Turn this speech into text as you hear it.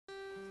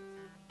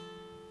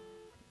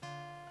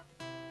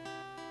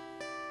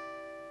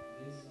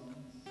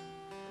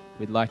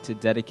we'd like to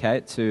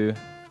dedicate to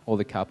all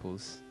the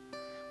couples.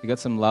 We got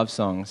some love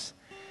songs.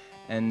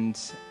 And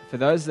for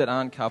those that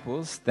aren't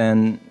couples,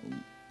 then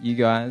you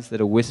guys that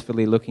are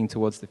wistfully looking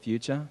towards the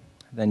future,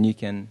 then you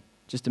can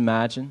just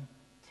imagine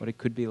what it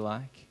could be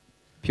like.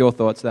 Pure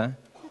thoughts there.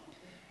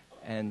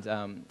 And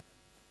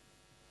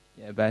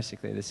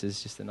basically this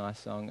is just a nice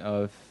song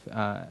of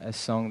a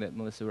song that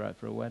Melissa wrote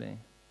for a wedding.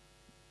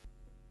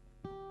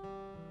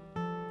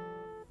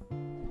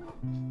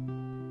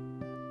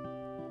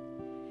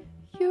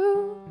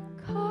 You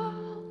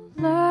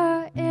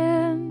color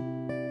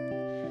in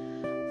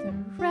the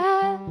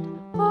red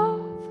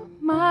of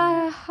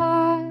my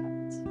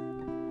heart.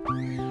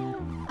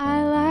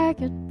 I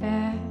like it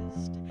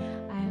best.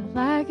 I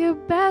like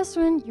it best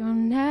when you're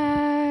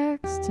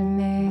next to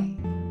me.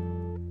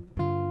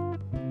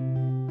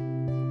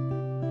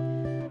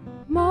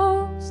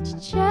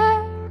 Most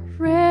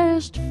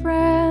cherished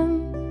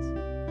friends,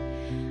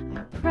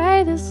 I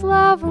pray this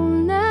love will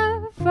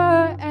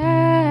never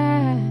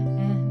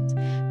end,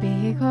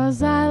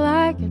 because I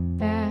like it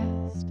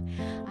best.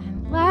 I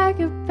like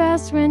it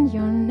best when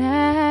you're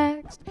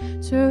next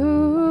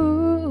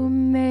to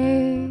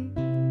me.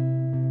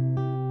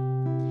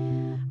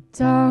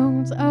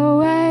 Don't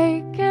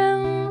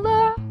awaken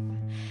love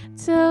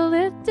till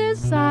it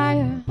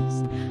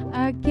desires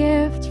a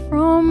gift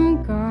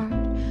from God.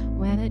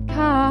 When it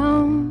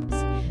comes,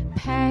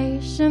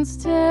 patience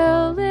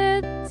till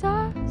it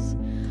does.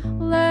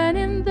 Learn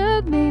in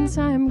the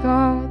meantime,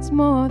 God's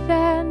more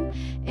than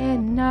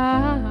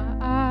enough.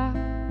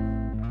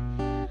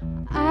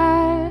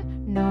 I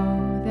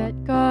know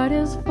that God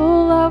is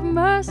full of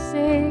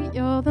mercy.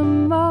 You're the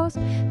most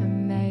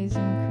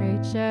amazing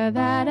creature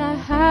that I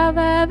have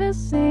ever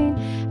seen.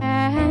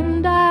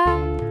 And I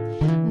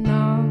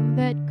know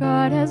that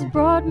God has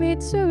brought me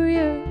to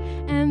you.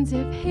 And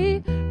if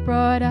He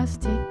brought us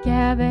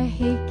together,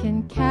 He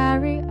can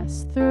carry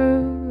us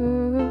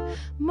through.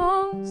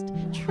 Most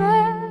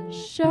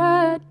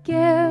treasured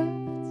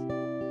gift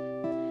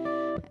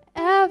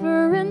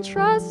ever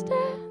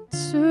entrusted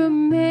to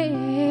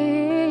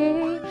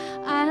me.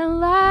 I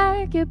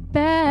like it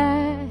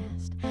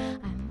best.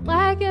 I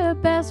like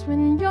it best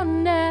when you're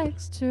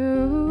next to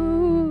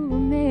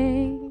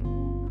me.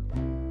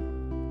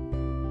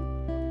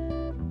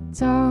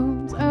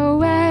 Don't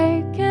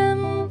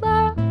awaken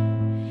love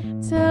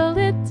till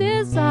it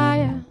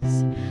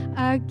desires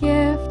a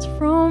gift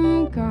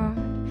from God.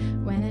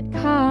 When it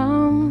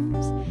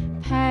comes,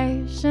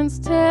 patience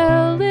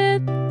till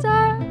it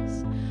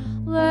does.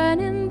 Learn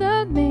in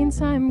the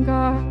meantime,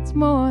 God's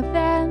more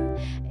than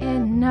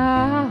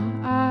enough.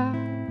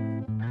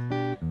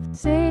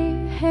 See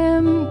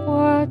Him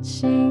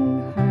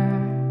watching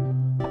her.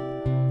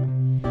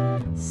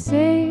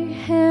 See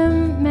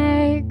Him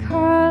make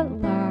her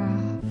laugh.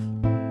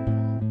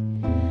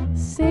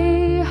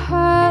 See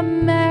her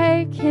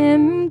make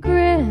Him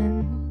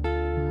grin.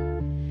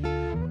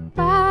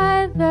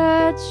 By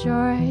the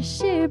joy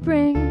she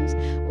brings,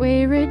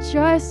 we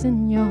rejoice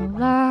in your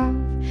love.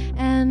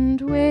 And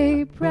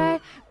we pray,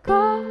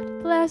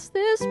 God bless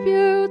this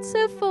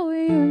beautiful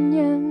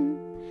union,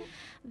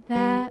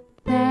 that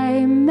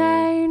they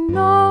may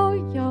know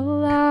your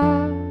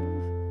love,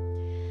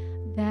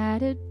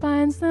 that it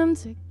binds them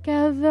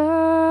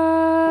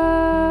together.